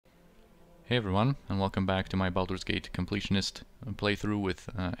Hey everyone, and welcome back to my Baldur's Gate Completionist playthrough with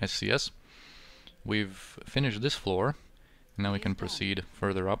SCS. We've finished this floor, and now we can proceed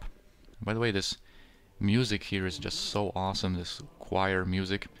further up. By the way, this music here is just so awesome, this choir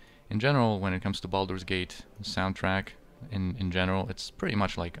music. In general, when it comes to Baldur's Gate soundtrack, in general, it's pretty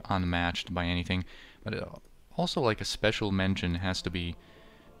much like unmatched by anything. But also like a special mention has to be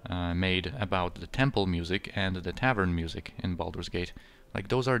made about the temple music and the tavern music in Baldur's Gate. Like,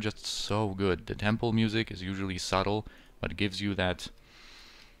 those are just so good. The temple music is usually subtle, but gives you that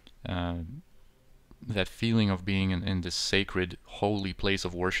that feeling of being in this sacred, holy place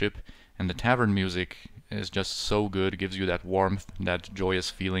of worship. And the tavern music is just so good. It gives you that warmth, that joyous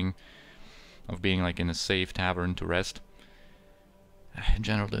feeling of being like in a safe tavern to rest. In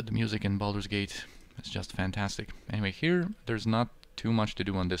general, the music in Baldur's Gate is just fantastic. Anyway, here there's not too much to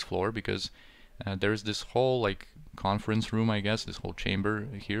do on this floor because there's this whole like conference room, I guess, this whole chamber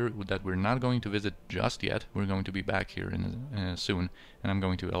here that we're not going to visit just yet. We're going to be back here soon, and I'm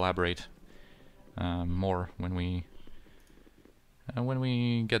going to elaborate more when we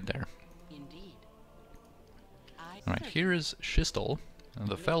get there. Alright, here is Shistel,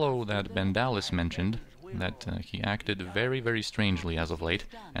 the fellow that Bendalis mentioned, that he acted very, very strangely as of late,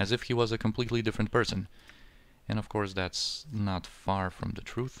 as if he was a completely different person. And of course that's not far from the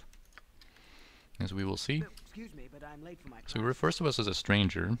truth, as we will see. So he refers to us as a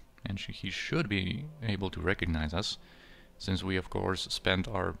stranger, and he should be able to recognize us, since we of course spent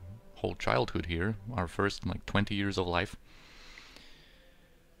our whole childhood here, our first like 20 years of life.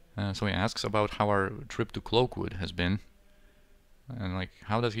 So he asks about how our trip to Cloakwood has been, and like,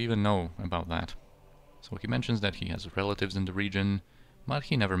 how does he even know about that? So he mentions that he has relatives in the region, but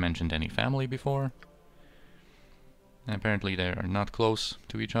he never mentioned any family before. And apparently they are not close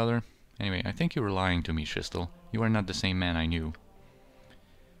to each other. Anyway, I think you were lying to me, Shistel. You are not the same man I knew.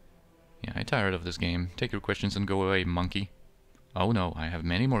 Yeah, I'm tired of this game. Take your questions and go away, monkey. Oh no, I have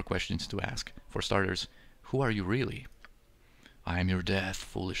many more questions to ask. For starters, who are you really? I am your death,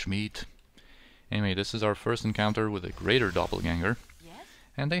 foolish meat. Anyway, this is our first encounter with a greater doppelganger.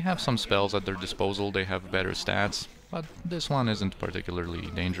 And they have some spells at their disposal, they have better stats, but this one isn't particularly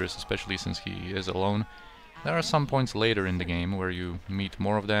dangerous, especially since he is alone. There are some points later in the game where you meet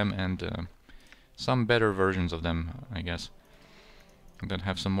more of them, and some better versions of them, I guess, that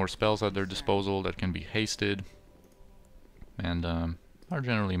have some more spells at their disposal that can be hasted, and are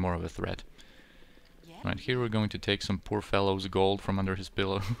generally more of a threat. Right, here we're going to take some poor fellow's gold from under his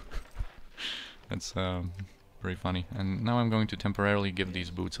pillow. That's very funny. And now I'm going to temporarily give these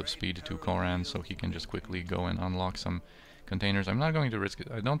boots of speed to Koran so he can just quickly go and unlock some containers. I'm not going to risk it.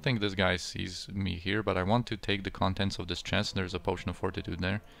 I don't think this guy sees me here, but I want to take the contents of this chest. There's a potion of fortitude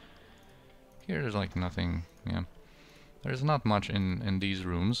there. Here there's like nothing, yeah. There's not much in these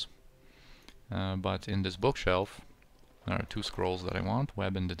rooms, but in this bookshelf there are two scrolls that I want,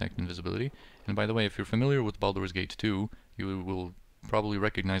 Web and Detect Invisibility. And by the way, if you're familiar with Baldur's Gate 2, you will probably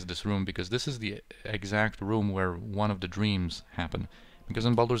recognize this room, because this is the exact room where one of the dreams happen. Because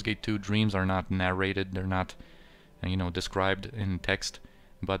in Baldur's Gate 2, dreams are not narrated, they're not described in text,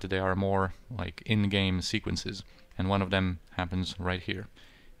 but they are more like in-game sequences, and one of them happens right here,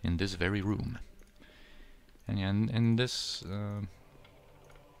 in this very room. And yeah, in this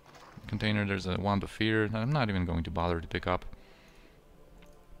container there's a Wand of Fear that I'm not even going to bother to pick up.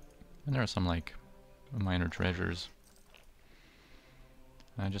 And there are some like minor treasures.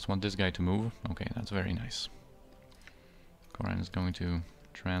 I just want this guy to move. Okay, that's very nice. Koran is going to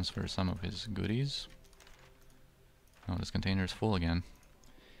transfer some of his goodies. Oh, this container is full again.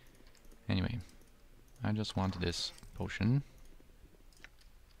 Anyway, I just want this potion.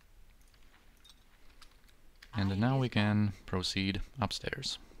 And now we can proceed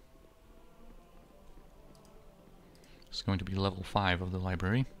upstairs. It's going to be level 5 of the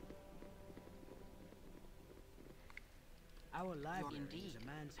library. Our library is a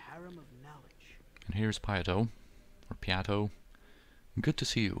man's harem of knowledge. And here's Piato, or Piato. Good to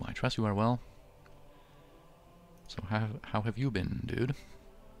see you. I trust you are well. So how have you been, dude?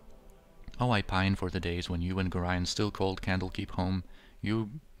 Oh, I pine for the days when you and Gorion still called Candlekeep home. You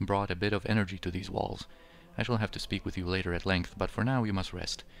brought a bit of energy to these walls. I shall have to speak with you later at length, but for now you must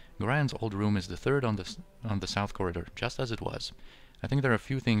rest. Gorion's old room is the third on the south corridor, just as it was. I think there are a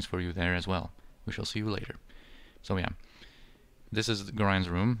few things for you there as well. We shall see you later. So yeah, this is Gorion's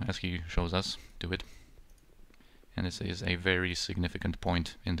room, as he shows us to it. And this is a very significant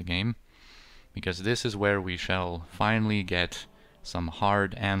point in the game, because this is where we shall finally get some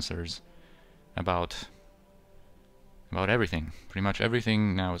hard answers about everything. Pretty much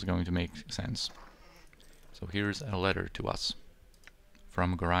everything now is going to make sense. So here's a letter to us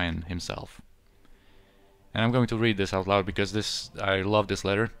from Gorion himself. And I'm going to read this out loud because I love this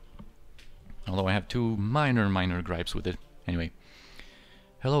letter, although I have two minor gripes with it. Anyway.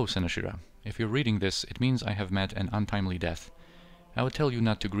 Hello, Senashira. If you're reading this, it means I have met an untimely death. I would tell you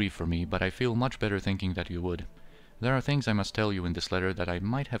not to grieve for me, but I feel much better thinking that you would. There are things I must tell you in this letter that I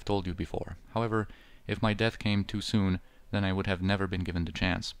might have told you before. However, if my death came too soon, then I would have never been given the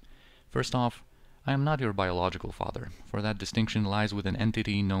chance. First off, I am not your biological father, for that distinction lies with an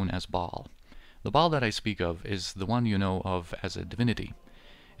entity known as Bhaal. The Bhaal that I speak of is the one you know of as a divinity.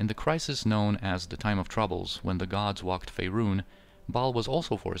 In the crisis known as the Time of Troubles, when the gods walked Faerun, Bhaal was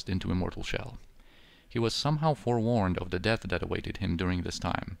also forced into a mortal shell. He was somehow forewarned of the death that awaited him during this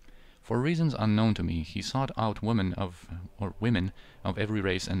time. For reasons unknown to me, he sought out women of every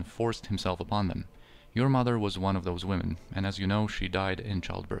race and forced himself upon them. Your mother was one of those women, and as you know, she died in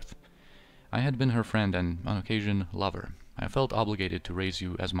childbirth. I had been her friend and, on occasion, lover. I felt obligated to raise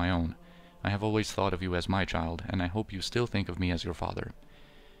you as my own. I have always thought of you as my child, and I hope you still think of me as your father.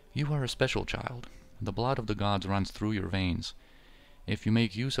 You are a special child. The blood of the gods runs through your veins. If you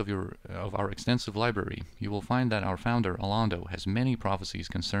make use of our extensive library, you will find that our founder, Alando, has many prophecies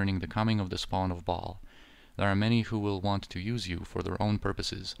concerning the coming of the spawn of Bhaal. There are many who will want to use you for their own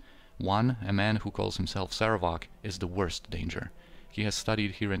purposes. One, a man who calls himself Saravok, is the worst danger. He has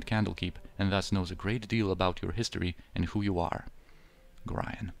studied here at Candlekeep, and thus knows a great deal about your history and who you are.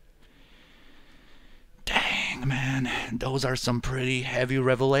 Gorion. Dang, man, those are some pretty heavy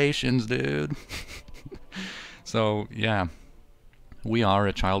revelations, dude. So, yeah. We are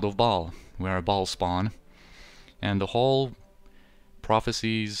a child of Bhaal. We are a Bhaal spawn. And the whole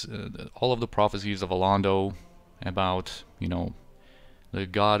prophecies, all of the prophecies of Alando about, the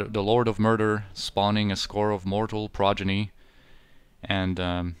Lord of Murder spawning a score of mortal progeny, and,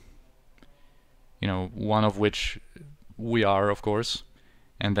 one of which we are, of course,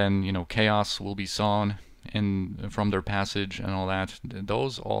 and then, chaos will be sown from their passage and all that.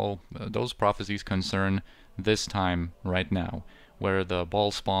 Those prophecies concern this time right now, where the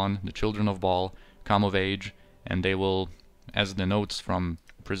Bhaal spawn, the children of Bhaal, come of age, and they will, as the notes from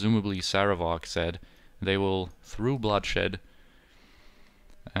presumably Saravok said, they will, through bloodshed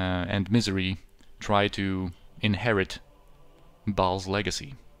and misery, try to inherit Bhaal's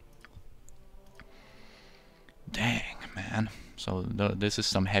legacy. Dang, man. So this is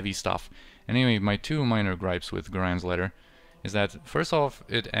some heavy stuff. Anyway, my two minor gripes with Gorion's letter is that, first off,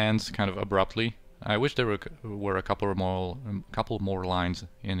 it ends kind of abruptly. I wish there were a couple more lines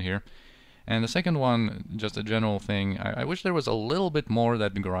in here. And the second one, just a general thing, I wish there was a little bit more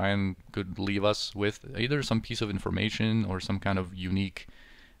that Gorion could leave us with, either some piece of information or some kind of unique,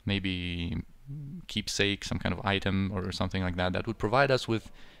 maybe keepsake, some kind of item or something like that, that would provide us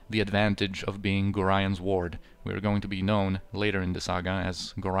with the advantage of being Gorion's ward. We're going to be known later in the saga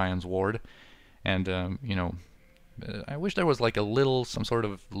as Gorion's ward, and I wish there was like some sort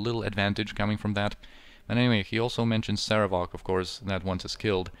of little advantage coming from that. But anyway, he also mentions Saravok, of course, that once is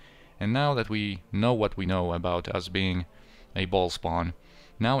killed. And now that we know what we know about us being a Bhaal spawn,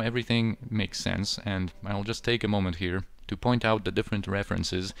 now everything makes sense, and I'll just take a moment here to point out the different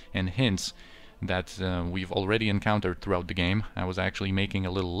references and hints that we've already encountered throughout the game. I was actually making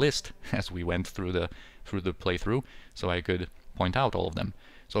a little list as we went through the playthrough, so I could point out all of them.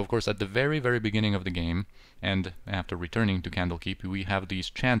 So of course at the very beginning of the game, and after returning to Candlekeep, we have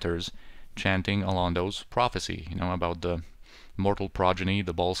these chanters chanting Alando's prophecy, about the mortal progeny,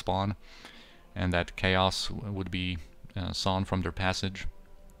 the Bhaal spawn, and that chaos would be sown from their passage,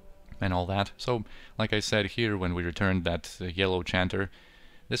 and all that. So, like I said here when we returned that yellow chanter,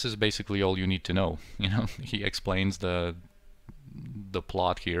 this is basically all you need to know. He explains the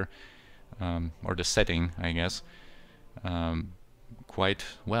plot here, or the setting, I guess, quite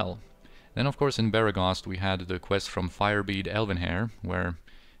well. Then, of course, in Baragost we had the quest from Firebead Elvenhair, where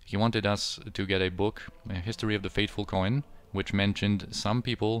he wanted us to get a book, A History of the Fateful Coin, which mentioned some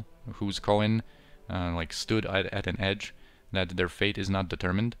people whose coin stood at an edge, that their fate is not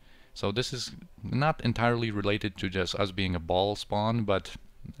determined. So this is not entirely related to just us being a Bhaal spawn, but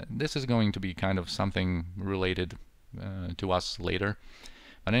this is going to be kind of something related to us later.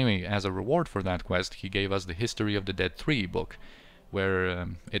 But anyway, as a reward for that quest, he gave us the History of the Dead 3 book, where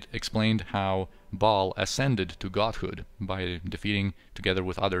it explained how Bhaal ascended to godhood by defeating, together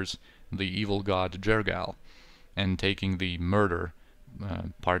with others, the evil god Jergal, and taking the murder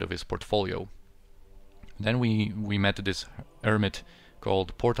part of his portfolio. Then we met this hermit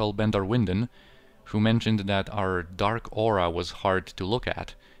called Portal Bendarwinden, who mentioned that our dark aura was hard to look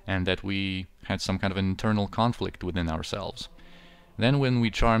at, and that we had some kind of internal conflict within ourselves. Then when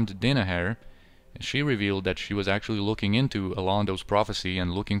we charmed Dinaher, she revealed that she was actually looking into Alondo's prophecy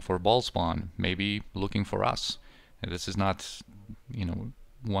and looking for ball spawn, maybe looking for us. This is not,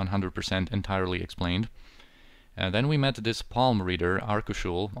 100% entirely explained. Then we met this palm reader,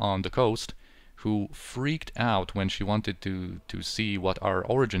 Arkushul, on the coast, who freaked out when she wanted to see what our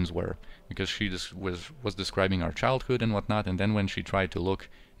origins were, because she was describing our childhood and whatnot, and then when she tried to look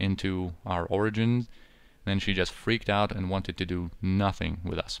into our origins, then she just freaked out and wanted to do nothing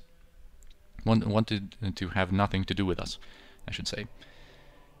with us. Wanted to have nothing to do with us, I should say.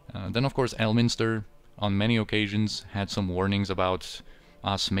 Then of course Elminster, on many occasions, had some warnings about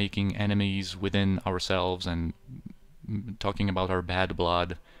us making enemies within ourselves and talking about our bad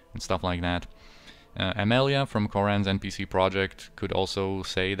blood and stuff like that. Amelia from Koran's NPC Project could also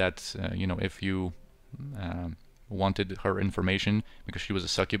say that, if you wanted her information, because she was a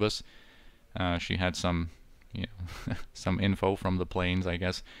succubus, she had some, some info from the planes, I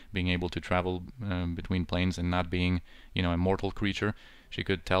guess, being able to travel between planes and not being, a mortal creature. She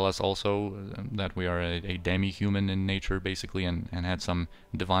could tell us also that we are a demi-human in nature, basically, and had some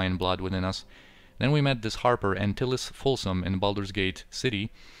divine blood within us. Then we met this Harper, Antilles Folsom, in Baldur's Gate City,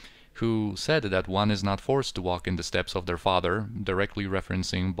 who said that one is not forced to walk in the steps of their father, directly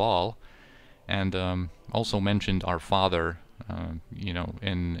referencing Bhaal, and also mentioned our father,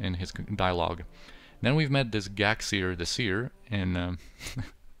 in his dialogue. Then we've met this Gaxir the Seer in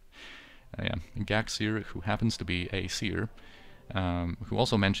Gaxir, who happens to be a seer, who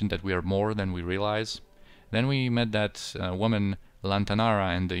also mentioned that we are more than we realize. Then we met that woman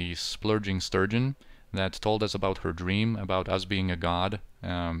Lantanara and the Splurging Sturgeon that told us about her dream about us being a god,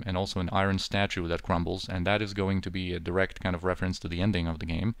 and also an iron statue that crumbles, and that is going to be a direct kind of reference to the ending of the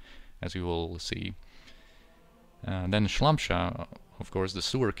game, as you will see. Then Shlamsha, of course, the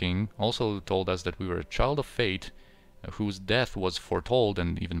Sewer King, also told us that we were a child of fate, whose death was foretold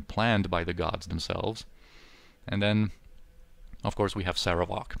and even planned by the gods themselves. And then, of course, we have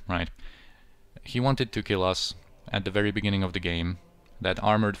Saravok, right? He wanted to kill us at the very beginning of the game. That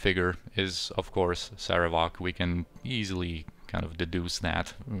armored figure is, of course, Saravok. We can easily kind of deduce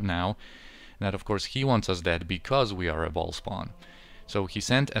that now. That, of course, he wants us dead because we are a ball spawn. So he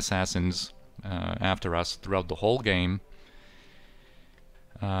sent assassins after us throughout the whole game.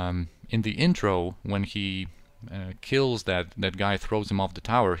 In the intro, when he kills that guy, throws him off the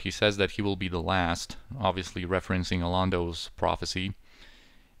tower, he says that he will be the last, obviously referencing Alondo's prophecy.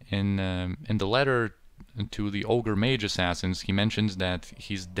 In the letter to the Ogre Mage assassins, he mentions that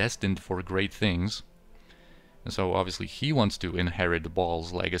he's destined for great things. So obviously he wants to inherit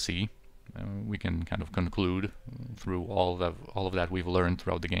Bhaal's legacy. We can kind of conclude through all of that we've learned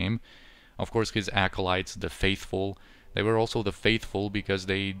throughout the game. Of course, his acolytes, the faithful, they were also the faithful because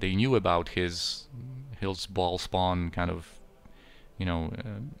they knew about his Bhaal spawn kind of,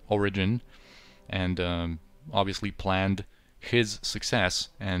 origin, and obviously planned his success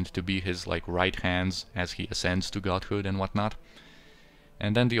and to be his right hands as he ascends to godhood and whatnot.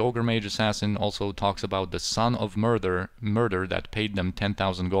 And then the Ogre Mage assassin also talks about the son of murder that paid them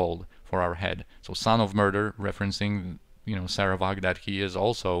 10,000 gold for our head. So son of murder, referencing Saravok, that he is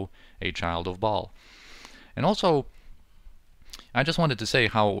also a child of Bhaal. And also, I just wanted to say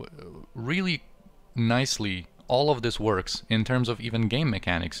how really nicely all of this works in terms of even game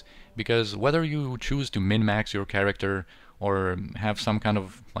mechanics, because whether you choose to min-max your character or have some kind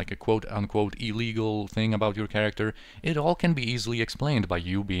of a quote-unquote illegal thing about your character, it all can be easily explained by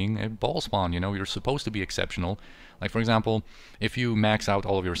you being a ball spawn. You're supposed to be exceptional. Like, for example, if you max out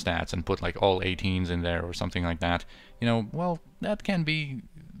all of your stats and put all 18s in there or something like that, well, that can be,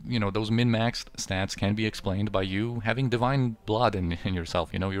 those min-maxed stats can be explained by you having divine blood in yourself.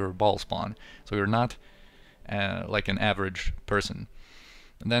 You're a ball spawn, so you're not like an average person.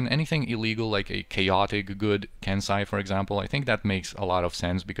 And then anything illegal, like a chaotic good Kensai, for example, I think that makes a lot of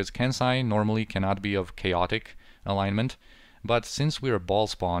sense, because Kensai normally cannot be of chaotic alignment. But since we're a ball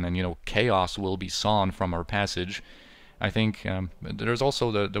spawn and, chaos will be sawn from our passage, I think there's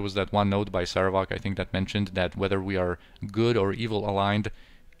also there was that one note by Saravok, I think, that mentioned that whether we are good or evil aligned,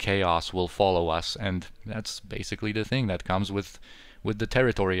 chaos will follow us. And that's basically the thing that comes with the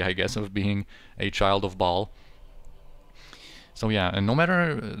territory, I guess, of being a child of Bhaal. So yeah, and no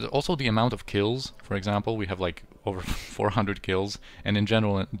matter, also the amount of kills, for example, we have over 400 kills, and in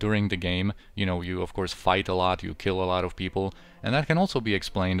general during the game, you of course fight a lot, you kill a lot of people, and that can also be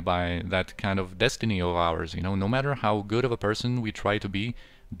explained by that kind of destiny of ours. No matter how good of a person we try to be,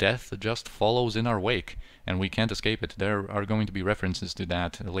 death just follows in our wake, and we can't escape it. There are going to be references to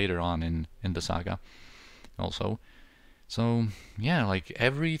that later on in the saga also. So yeah,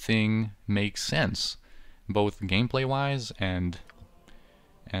 everything makes sense, both gameplay-wise and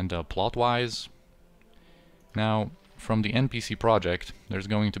plot-wise. Now, from the NPC project, there's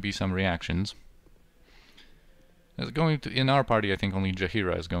going to be some reactions. There's going to, in our party, I think only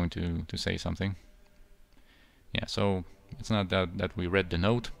Jaheira is going to say something. Yeah, so it's not that we read the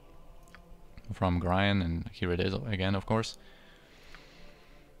note from Brian, and here it is again, of course.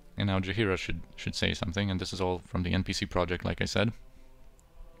 And now Jaheira should say something, and this is all from the NPC project, like I said.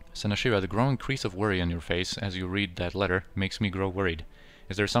 Senashira, the growing crease of worry on your face as you read that letter makes me grow worried.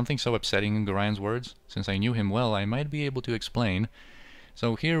 Is there something so upsetting in Gorian's words? Since I knew him well, I might be able to explain.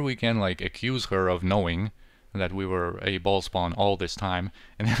 So here we can like accuse her of knowing that we were a ball spawn all this time,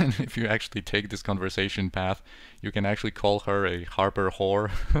 and then if you actually take this conversation path, you can actually call her a Harper whore.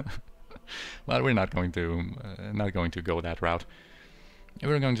 But we're not going to go that route.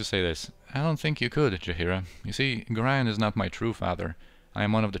 We're going to say this. I don't think you could, Jaheira. You see, Gorian is not my true father. I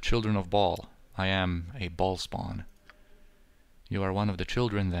am one of the children of Bhaal. I am a ball spawn. You are one of the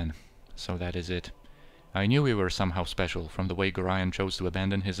children, then. So that is it. I knew we were somehow special, from the way Gorian chose to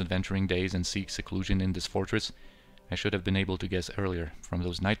abandon his adventuring days and seek seclusion in this fortress. I should have been able to guess earlier, from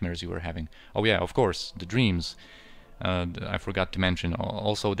those nightmares you were having. Oh yeah, of course, the dreams. I forgot to mention,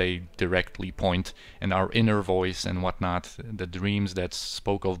 also they directly point in our inner voice and whatnot, the dreams that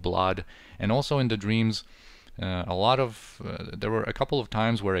spoke of blood, and also in the dreams, there were a couple of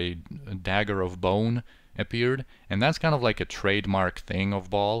times where a dagger of bone appeared, and that's kind of like a trademark thing of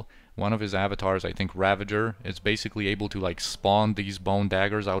Bhaal. One of his avatars, I think Ravager, is basically able to like spawn these bone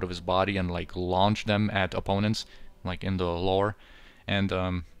daggers out of his body and like launch them at opponents, like in the lore. And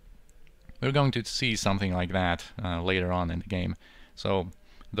we're going to see something like that later on in the game. So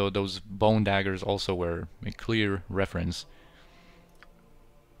those bone daggers also were a clear reference.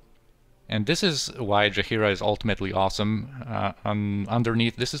 And this is why Jaheira is ultimately awesome.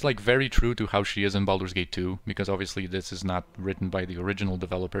 Underneath, this is like very true to how she is in Baldur's Gate 2, because obviously this is not written by the original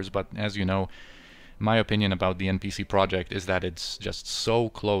developers, but as you know, my opinion about the NPC project is that it's just so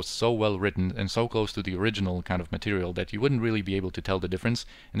close, so well written, and so close to the original kind of material that you wouldn't really be able to tell the difference,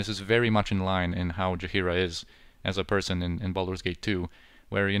 and this is very much in line in how Jaheira is as a person in Baldur's Gate 2,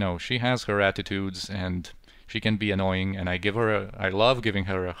 where, you know, she has her attitudes, and she can be annoying, and I love giving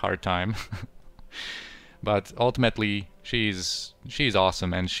her a hard time. But ultimately, she's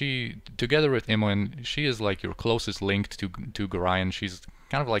awesome, and she, together with Imoen, she is like your closest link to Gorian. She's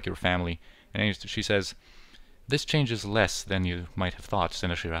kind of like your family. And she says, "This changes less than you might have thought,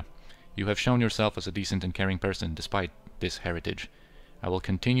 Senashira. You have shown yourself as a decent and caring person, despite this heritage. I will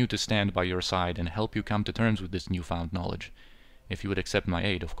continue to stand by your side and help you come to terms with this newfound knowledge. If you would accept my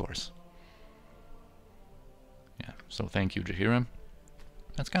aid, of course." Yeah, so thank you, Jaheira.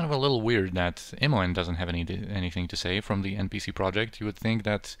 That's kind of a little weird that Imoen doesn't have anything to say from the NPC project. You would think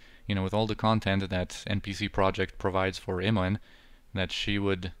that, you know, with all the content that NPC project provides for Imoen, that she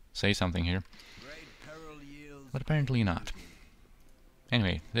would say something here. But apparently not.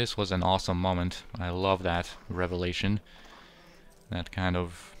 Anyway, this was an awesome moment. I love that revelation. That kind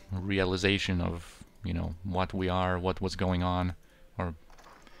of realization of, you know, what we are, what was going on. Or...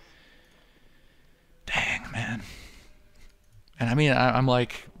 dang, man. And I mean, I'm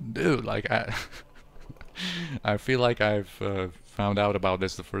like, dude, like, I feel like I've found out about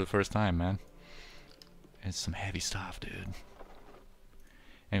this for the first time, man. It's some heavy stuff, dude.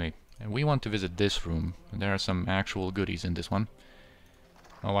 Anyway, we want to visit this room. There are some actual goodies in this one.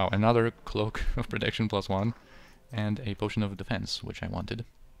 Oh wow, another cloak of protection +1, and a potion of defense, which I wanted.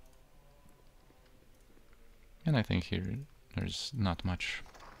 And I think here there's not much.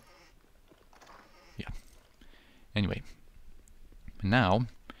 Yeah. Anyway. Now,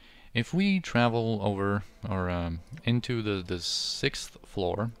 if we travel over, or into the 6th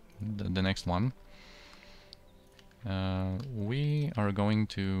floor, the next one, we are going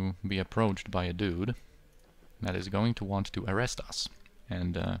to be approached by a dude that is going to want to arrest us.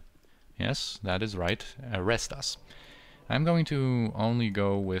 And yes, that is right, arrest us. I'm going to only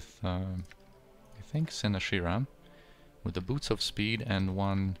go with, I think, Senashira, with the boots of speed and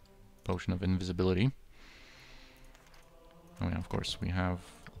 1 potion of invisibility. Oh yeah, of course, we have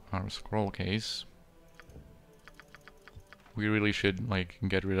our scroll case. We really should, like,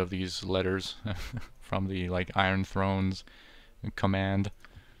 get rid of these letters from the, like, Iron Throne's command.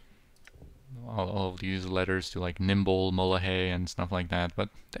 All of these letters to, like, Nimble, Molahay, and stuff like that, but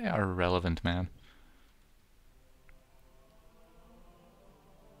they are relevant, man.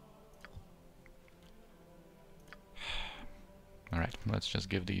 Alright, let's just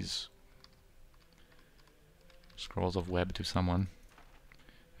give these scrolls of web to someone.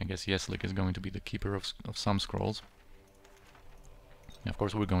 I guess Yeslik is going to be the keeper of some scrolls. Of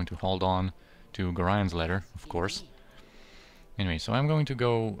course, we're going to hold on to Gorian's letter, of course. Anyway, so I'm going to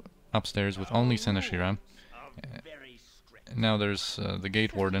go upstairs with only Senashira, Now there's the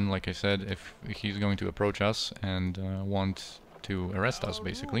gate warden, like I said, if he's going to approach us and want to arrest us,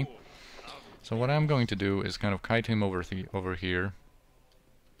 basically. So what I'm going to do is kind of kite him over here,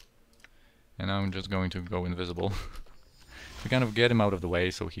 and I'm just going to go invisible to kind of get him out of the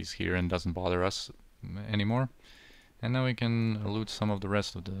way so he's here and doesn't bother us anymore. And now we can loot some of the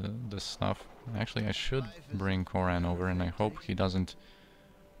rest of the stuff. Actually, I should bring Koran over, and I hope he doesn't...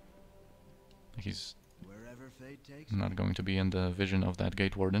 He's not going to be in the vision of that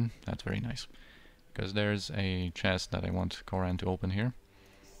gate warden. That's very nice. Because there's a chest that I want Koran to open here.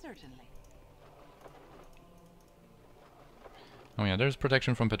 Certainly. Oh yeah, there's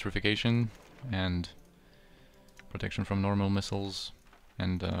protection from petrification, and protection from normal missiles,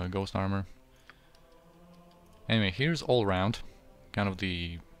 and ghost armor. Anyway, here's all round, kind of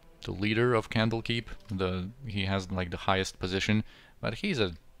the leader of Candlekeep. He has like the highest position, but he's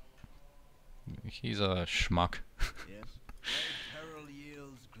a schmuck,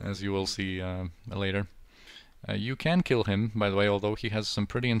 as you will see later. You can kill him, by the way, although he has some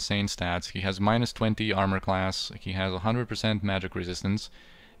pretty insane stats. He has -20 armor class, he has 100% magic resistance,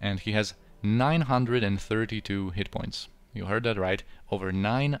 and he has 932 hit points. You heard that right, over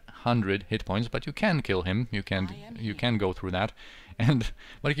 900 hit points, but you can kill him. You can go through that,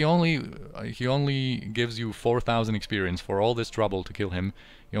 but he only gives you 4,000 experience for all this trouble to kill him.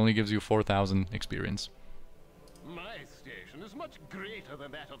 He only gives you 4,000 experience. My station is much greater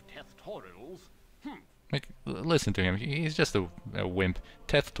than that of Tethtorial's. Like, listen to him. He's just a wimp.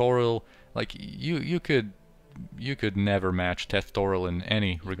 Tethtorial, like you could never match Tethtorial in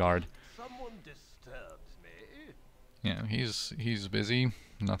any regard. Someone disturbs me. Yeah, he's busy.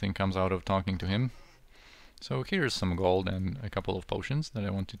 Nothing comes out of talking to him. So here's some gold and a couple of potions that I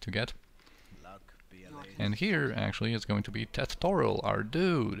wanted to get. And here actually is going to be Tethtorial, our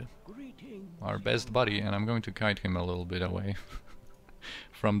dude, our best buddy, and I'm going to kite him a little bit away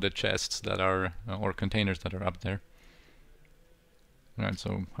from the chests that are or containers that are up there. Alright,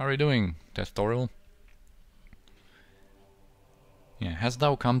 so how are you doing, Tethtorial? Yeah, hast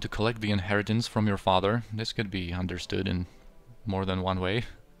thou come to collect the inheritance from your father? This could be understood in more than one way.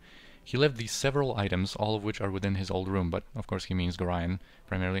 He left these several items, all of which are within his old room, but of course he means Gorion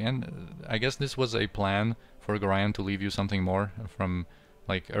primarily. And I guess this was a plan for Gorion to leave you something more from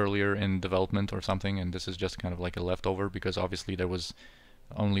like earlier in development or something, and this is just kind of like a leftover because obviously there was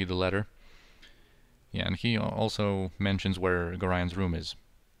only the letter. Yeah, and he also mentions where Gorion's room is.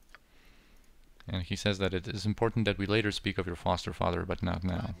 And he says that it is important that we later speak of your foster father, but not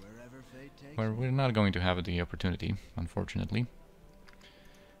now. Well, we're not going to have the opportunity, unfortunately.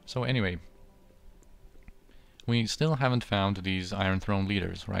 So anyway, we still haven't found these Iron Throne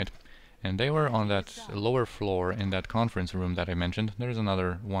leaders, right? And they were on that lower floor in that conference room that I mentioned. There's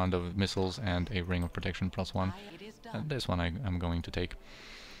another wand of missiles and a ring of protection +1. This one I'm going to take.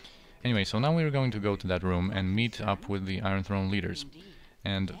 Anyway, so now we're going to go to that room and meet up with the Iron Throne leaders.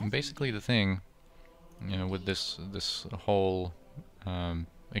 And basically the thing, you know, with this whole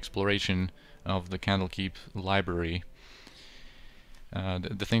exploration of the Candlekeep library,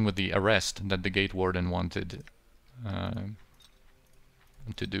 the thing with the arrest that the Gate Warden wanted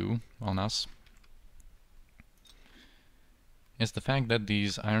to do on us is the fact that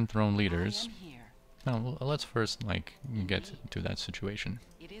these Iron Throne leaders... Well, let's first like get to that situation.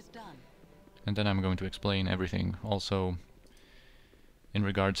 It is done. And then I'm going to explain everything. Also, in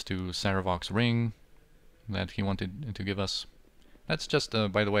regards to Saravok's ring that he wanted to give us. That's just,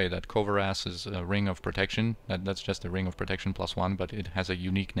 by the way, that Kovaras's ring of protection. That's just a ring of protection +1, but it has a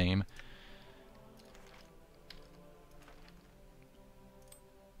unique name.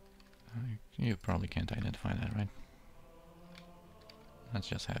 You probably can't identify that, right? Let's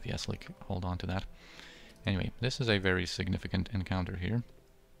just have Yeslik hold on to that. Anyway, this is a very significant encounter here.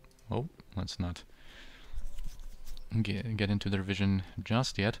 Oh, let's not get into their vision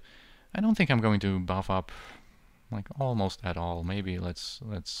just yet. I don't think I'm going to buff up like almost at all. Maybe let's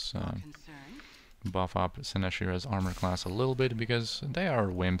buff up Senashira's armor class a little bit because they are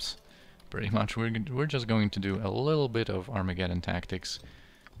wimps, pretty much. We're just going to do a little bit of Armageddon tactics,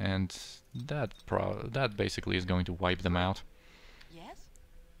 and that basically is going to wipe them out. Yes?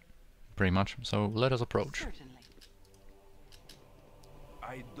 Pretty much. So let us approach. Certainly.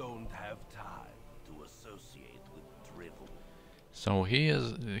 I don't have time to associate with drivel. So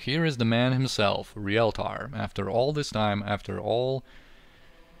here is the man himself, Rieltar. After all this time, after all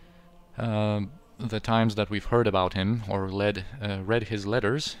the times that we've heard about him or read his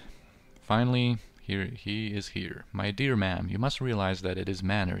letters, finally he is here. My dear ma'am, you must realize that it is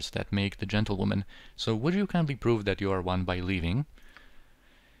manners that make the gentlewoman, so would you kindly prove that you are one by leaving?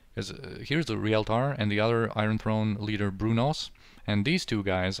 Because here's the Rieltar and the other Iron Throne leader Brunos, and these two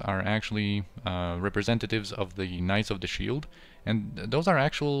guys are actually representatives of the Knights of the Shield, and those are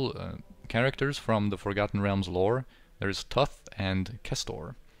actual characters from the Forgotten Realms lore. There's Tuth and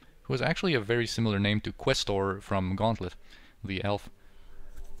Kestor, who is actually a very similar name to Questor from Gauntlet, the elf.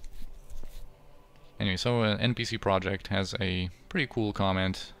 Anyway, so NPC Project has a pretty cool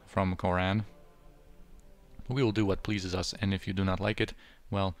comment from Koran. We will do what pleases us, and if you do not like it,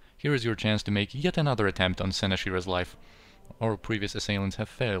 well, here is your chance to make yet another attempt on Senashira's life. Our previous assailants have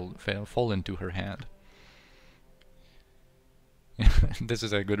fallen to her hand. This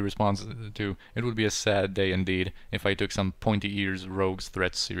is a good response to, it would be a sad day indeed if I took some pointy ears rogues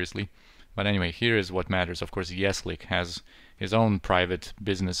threats seriously. But anyway, here is what matters. Of course, Yeslik has his own private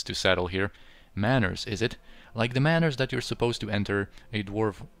business to settle here. Manners, is it? Like the manners that you're supposed to enter a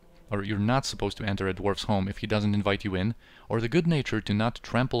dwarf, or you're not supposed to enter a dwarf's home if he doesn't invite you in, or the good nature to not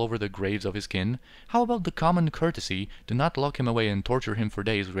trample over the graves of his kin? How about the common courtesy to not lock him away and torture him for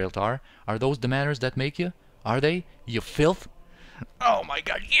days, Rieltar? Are those the manners that make you? Are they? You filth? Oh my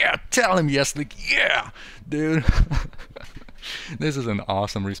god, yeah! Tell him, Yeslik, yeah! Dude. This is an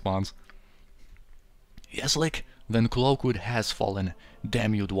awesome response. Yeslik? Then Cloakwood has fallen.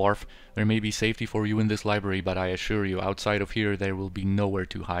 Damn you, dwarf. There may be safety for you in this library, but I assure you, outside of here there will be nowhere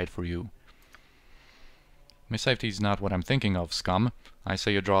to hide for you. My safety's not what I'm thinking of, scum. I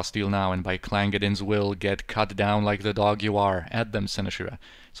say you draw steel now, and by Clangeddin's will, get cut down like the dog you are. At them, Senashira.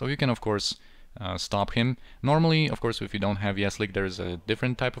 So you can, of course, stop him. Normally, of course, if you don't have Yeslik, there's a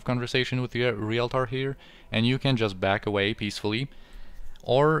different type of conversation with the Rieltar here, and you can just back away peacefully,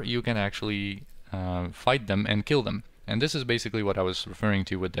 or you can actually fight them and kill them. And this is basically what I was referring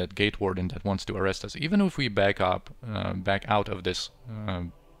to with that gate warden that wants to arrest us. Even if we back out of this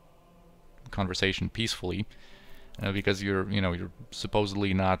conversation peacefully, because you're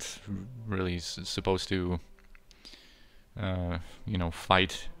supposedly not really supposed to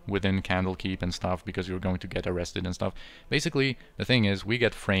fight within Candlekeep and stuff, because you're going to get arrested and stuff. Basically, the thing is, we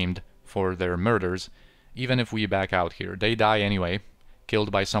get framed for their murders, even if we back out here. They die anyway,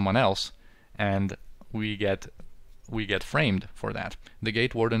 killed by someone else, and we get framed for that. The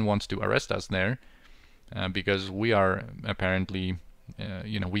gate warden wants to arrest us there because we are apparently,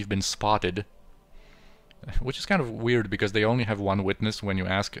 we've been spotted, which is kind of weird because they only have one witness when you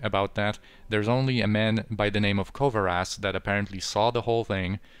ask about that. There's only a man by the name of Kovaras that apparently saw the whole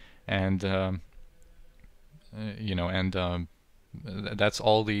thing, and that's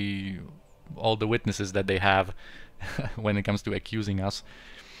all the witnesses that they have when it comes to accusing us.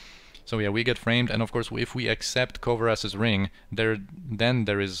 So yeah, we get framed, and of course, if we accept Kovaras's ring, then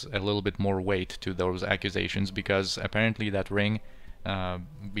there is a little bit more weight to those accusations, because apparently that ring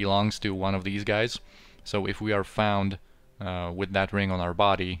belongs to one of these guys. So if we are found with that ring on our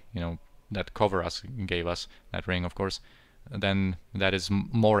body, that Kovaras gave us, that ring, of course, then that is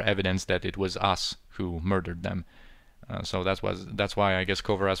more evidence that it was us who murdered them. So that's why I guess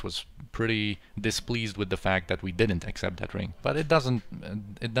Kovaras was pretty displeased with the fact that we didn't accept that ring. But it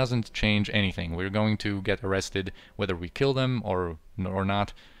doesn't change anything. We're going to get arrested whether we kill them or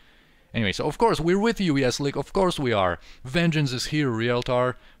not. Anyway, so of course we're with you, Yeslik. Of course we are. Vengeance is here,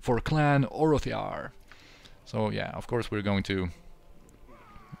 Rieltar, for Clan Orothiar. So yeah, of course we're going to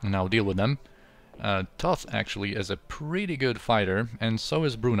now deal with them. Toth actually is a pretty good fighter, and so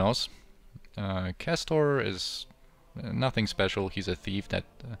is Brunos. Kestor is nothing special. He's a thief that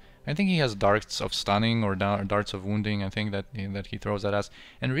I think he has darts of stunning or darts of wounding, I think, that he throws at us.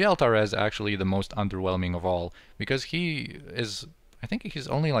 And Rieltar is actually the most underwhelming of all, because he is, I think he's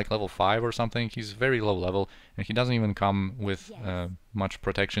only like level 5 or something. He's very low level, and he doesn't even come with much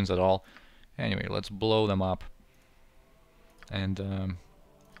protections at all. Anyway, let's blow them up. And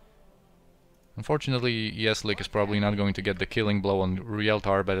unfortunately, Yeslik is probably not going to get the killing blow on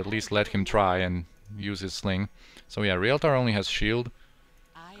Rieltar, but at least let him try and use his sling. So yeah, Rieltar only has shield,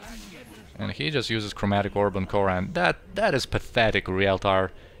 and he just uses chromatic orb on Koran. That is pathetic,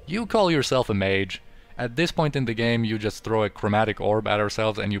 Rieltar. You call yourself a mage. At this point in the game, you just throw a chromatic orb at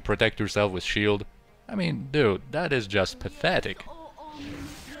ourselves and you protect yourself with shield. I mean, dude, that is just pathetic.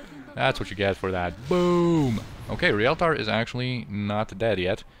 That's what you get for that. Boom! Okay, Rieltar is actually not dead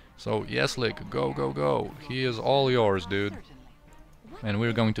yet. So, Yeslik, go, go, go. He is all yours, dude. And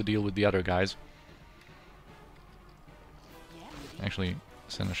we're going to deal with the other guys. Actually,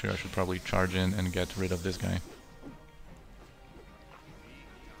 Senashira should probably charge in and get rid of this guy.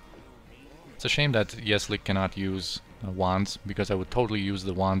 It's a shame that Yeslik cannot use wands, because I would totally use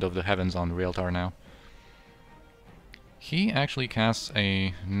the Wand of the Heavens on Rieltar now. He actually casts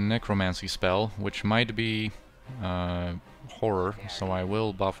a necromancy spell, which might be horror, so I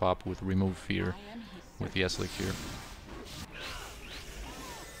will buff up with remove fear with Yeslik here.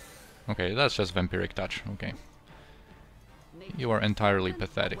 Okay, that's just vampiric touch. Okay. You are entirely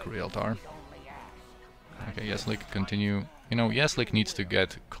pathetic, Rieltar. Okay, Yeslik, continue. You know, Yeslik needs to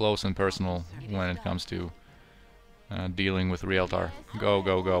get close and personal when it comes to dealing with Rieltar. Go,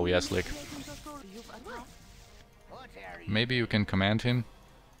 go, go, Yeslik. Maybe you can command him.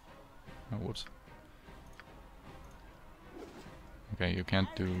 Oh, whoops. Okay, you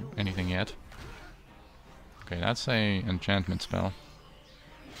can't do anything yet. Okay, that's a enchantment spell.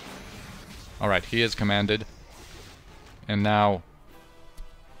 Alright, he is commanded. And now...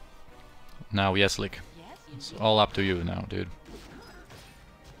 Now, Yeslik. It's all up to you now, dude.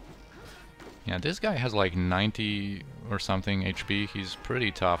 Yeah, this guy has like 90 or something HP. He's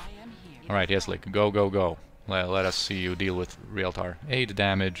pretty tough. Alright, Yeslik, go, go, go. Let us see you deal with Rieltar. 8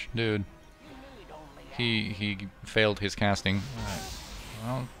 damage, dude. He failed his casting.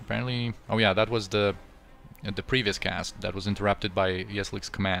 Well, apparently... Oh yeah, that was the previous cast that was interrupted by Yeslik's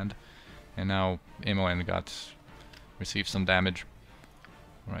command. And now Imoen received some damage.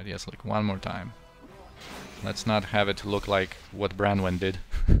 Alright, Yeslik, one more time. Let's not have it look like what Branwen did.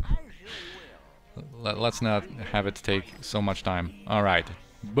 Let's not have it take so much time. Alright.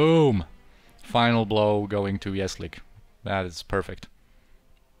 Boom! Final blow going to Yeslik. That is perfect.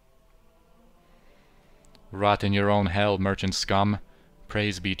 Rot in your own hell, merchant scum.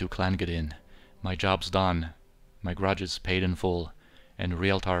 Praise be to Clangadin. My job's done. My grudge is paid in full. And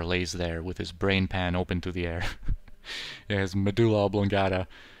Rieltar lays there with his brain pan open to the air. His medulla oblongata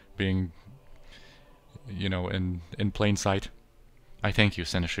being, you know, in plain sight. I thank you,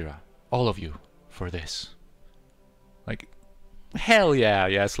 Senashira. All of you, for this. Like, hell yeah,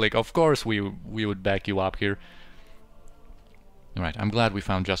 Yeslik. Of course we would back you up here. Alright, I'm glad we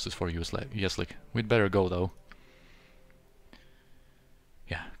found justice for you, Yeslik. We'd better go, though.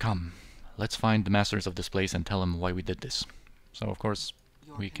 Yeah, come. Let's find the masters of this place and tell them why we did this. So, of course,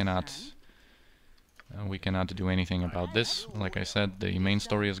 we cannot do anything about this. Like I said, the main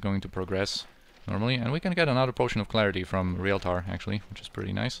story is going to progress normally, and we can get another potion of clarity from Rieltar, actually, which is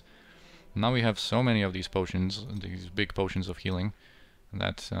pretty nice. Now we have so many of these potions, these big potions of healing,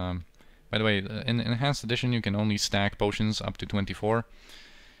 that, by the way, in Enhanced Edition you can only stack potions up to 24,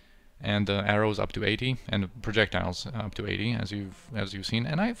 and arrows up to 80, and projectiles up to 80, as you've seen.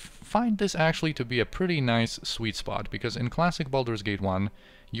 And I find this actually to be a pretty nice sweet spot, because in classic Baldur's Gate 1,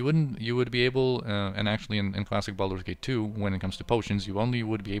 you would be able, and actually in classic Baldur's Gate 2, when it comes to potions, you only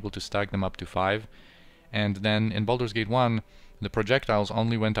would be able to stack them up to 5, and then in Baldur's Gate 1, the projectiles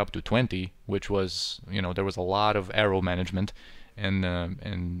only went up to 20, which was, you know, there was a lot of arrow management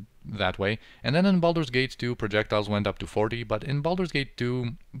in that way. And then in Baldur's Gate 2, projectiles went up to 40, but in Baldur's Gate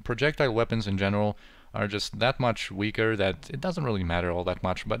 2, projectile weapons in general are just that much weaker that it doesn't really matter all that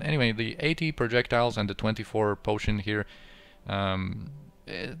much. But anyway, the 80 projectiles and the 24 potion here,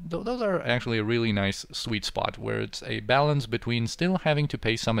 those are actually a really nice sweet spot, where it's a balance between still having to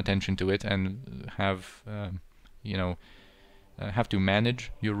pay some attention to it and have, you know, have to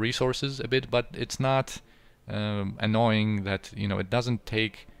manage your resources a bit, but it's not annoying that, you know, it doesn't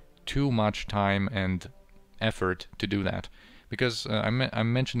take too much time and effort to do that. Because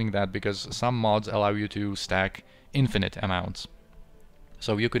I'm mentioning that because some mods allow you to stack infinite amounts.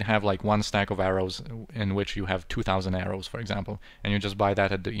 So you could have like one stack of arrows in which you have 2,000 arrows, for example, and you just buy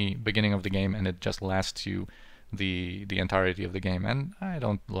that at the beginning of the game, and it just lasts you the entirety of the game. And I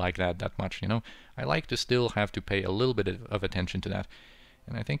don't like that much, you know. I like to still have to pay a little bit of attention to that.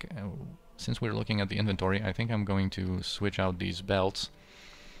 And I think, since we're looking at the inventory, I think I'm going to switch out these belts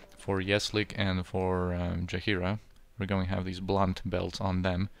for Yeslik and for Jaheira. We're going to have these blunt belts on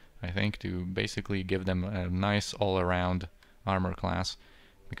them, I think, to basically give them a nice all-around armor class,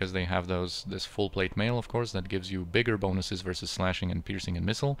 because they have this full plate mail, of course, that gives you bigger bonuses versus slashing and piercing and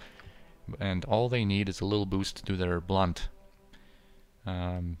missile, and all they need is a little boost to their blunt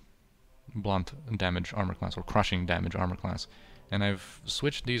damage armor class, or crushing damage armor class. And I've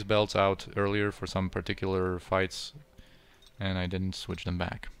switched these belts out earlier for some particular fights, and I didn't switch them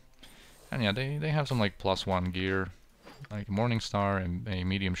back. And yeah, they have some like +1 gear, like Morningstar and a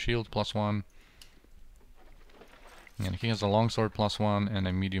medium shield +1. And he has a longsword +1 and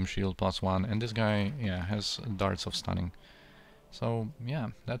a medium shield +1, and this guy, yeah, has darts of stunning. So yeah,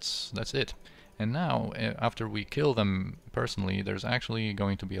 that's it. And now, after we kill them personally, there's actually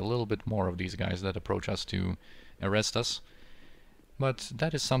going to be a little bit more of these guys that approach us to arrest us. But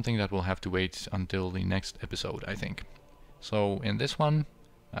that is something that will have to wait until the next episode, I think. So in this one,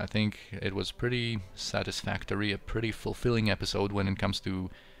 I think it was pretty satisfactory, a pretty fulfilling episode when it comes to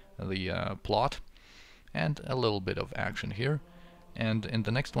the plot. and a little bit of action here. And in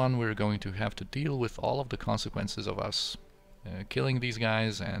the next one we're going to have to deal with all of the consequences of us killing these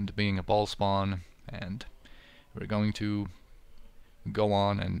guys and being a ball spawn, and we're going to go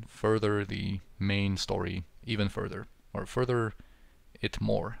on and further the main story even further, or further it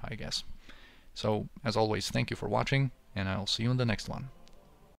more, I guess. So, as always, thank you for watching, and I'll see you in the next one.